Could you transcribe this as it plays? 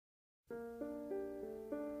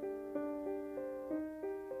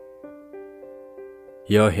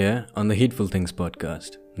You're here on the Heedful Things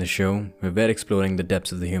podcast, the show where we're exploring the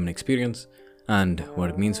depths of the human experience and what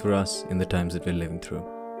it means for us in the times that we're living through.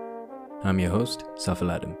 I'm your host,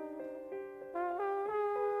 Safal Adam.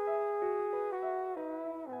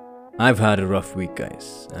 I've had a rough week,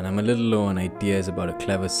 guys, and I'm a little low on ideas about a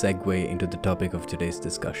clever segue into the topic of today's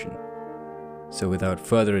discussion. So without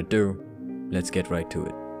further ado, let's get right to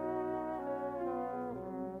it.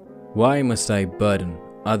 Why must I burden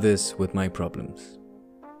others with my problems?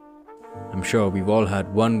 I'm sure we've all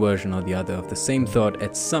had one version or the other of the same thought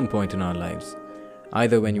at some point in our lives,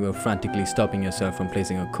 either when you were frantically stopping yourself from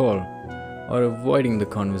placing a call or avoiding the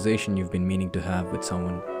conversation you've been meaning to have with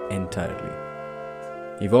someone entirely.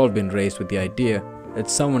 We've all been raised with the idea that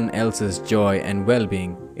someone else's joy and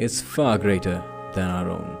well-being is far greater than our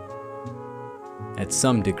own. At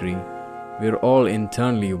some degree, we're all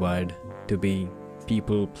internally wired to be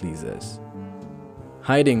people pleasers.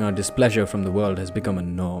 Hiding our displeasure from the world has become a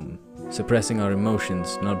norm. Suppressing our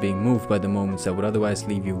emotions, not being moved by the moments that would otherwise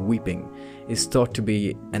leave you weeping, is thought to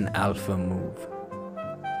be an alpha move.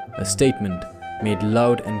 A statement made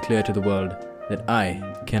loud and clear to the world that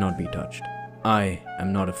I cannot be touched. I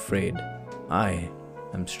am not afraid. I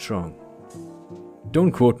am strong.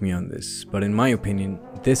 Don't quote me on this, but in my opinion,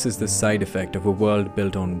 this is the side effect of a world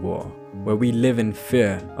built on war, where we live in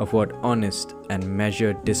fear of what honest and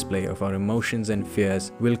measured display of our emotions and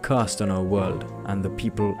fears will cast on our world and the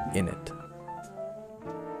people in it.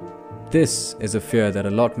 This is a fear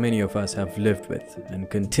that many of us have lived with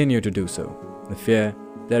and continue to do so. The fear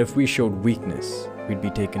that if we showed weakness, we'd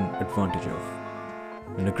be taken advantage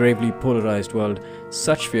of. In a gravely polarized world,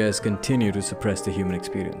 such fears continue to suppress the human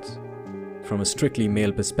experience. From a strictly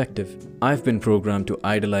male perspective, I've been programmed to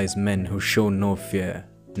idolize men who show no fear,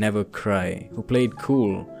 never cry, who played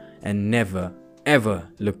cool, and never, ever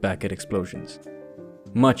look back at explosions.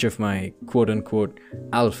 Much of my quote-unquote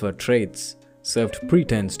alpha traits served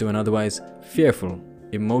pretense to an otherwise fearful,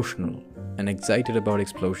 emotional, and excited about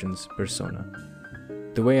explosions persona.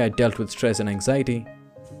 The way I dealt with stress and anxiety,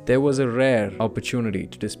 there was a rare opportunity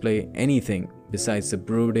to display anything besides the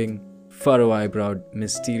brooding, furrow-eyebrowed,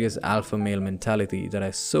 mysterious alpha male mentality that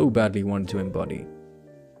I so badly wanted to embody.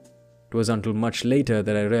 It was until much later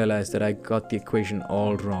that I realized that I got the equation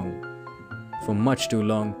all wrong. For much too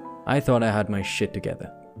long, I thought I had my shit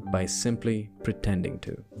together by simply pretending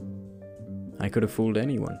to. I could have fooled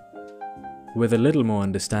anyone. With a little more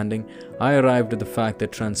understanding, I arrived at the fact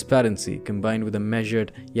that transparency combined with a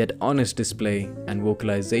measured yet honest display and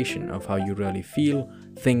vocalization of how you really feel,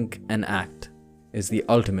 think, and act is the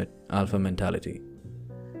ultimate alpha mentality.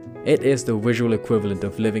 It is the visual equivalent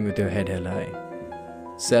of living with your head held high.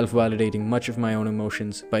 Self-validating much of my own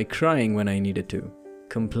emotions by crying when I needed to,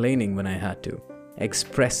 complaining when I had to,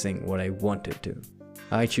 expressing what I wanted to.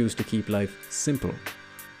 I choose to keep life simple,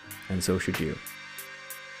 and so should you.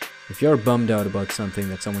 If you're bummed out about something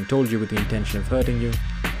that someone told you with the intention of hurting you,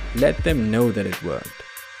 let them know that it worked.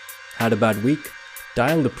 Had a bad week?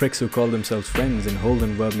 Dial the pricks who call themselves friends and hold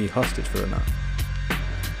them verbally hostage for an hour.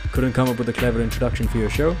 Couldn't come up with a clever introduction for your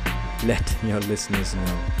show? Let your listeners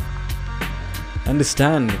know.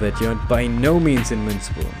 Understand that you're by no means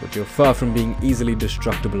invincible, but you're far from being easily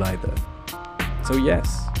destructible either. So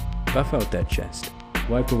yes, puff out that chest,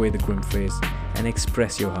 wipe away the grim face, and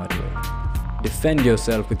express your hard way. Defend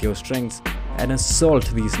yourself with your strengths and assault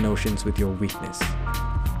these notions with your weakness.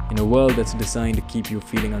 In a world that's designed to keep you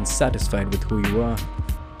feeling unsatisfied with who you are,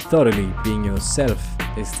 thoroughly being yourself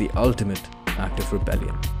is the ultimate act of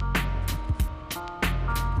rebellion.